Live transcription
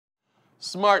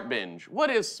Smart binge.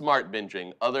 What is smart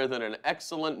binging other than an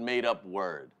excellent made-up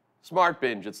word? Smart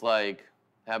binge, it's like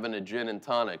having a gin and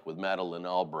tonic with Madeleine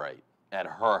Albright at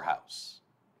her house.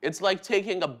 It's like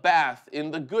taking a bath in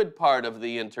the good part of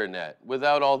the internet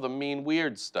without all the mean,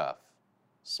 weird stuff.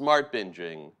 Smart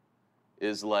binging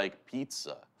is like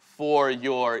pizza for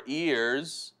your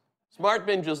ears. Smart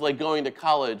binge is like going to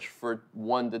college for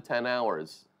 1 to 10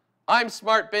 hours. I'm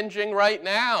smart binging right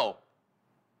now.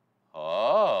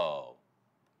 Oh.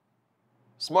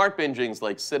 Smart binging's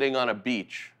like sitting on a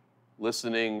beach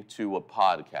listening to a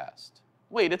podcast.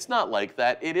 Wait, it's not like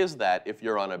that. It is that if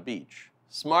you're on a beach.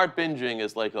 Smart binging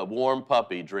is like a warm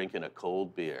puppy drinking a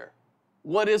cold beer.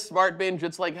 What is smart binge?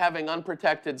 It's like having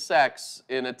unprotected sex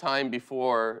in a time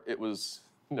before it was...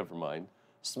 Never mind.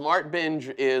 Smart binge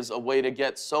is a way to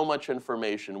get so much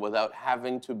information without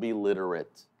having to be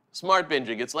literate. Smart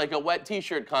binging, it's like a wet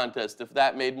t-shirt contest if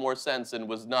that made more sense and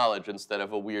was knowledge instead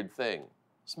of a weird thing.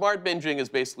 Smart binging is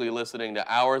basically listening to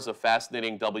hours of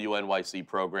fascinating WNYC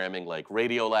programming like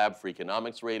Radiolab,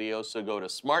 Freakonomics Radio, so go to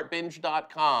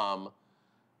smartbinge.com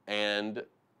and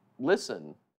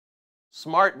listen.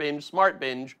 Smart binge, smart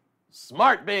binge,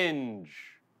 smart binge.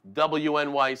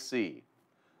 WNYC.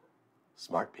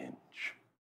 Smart binge.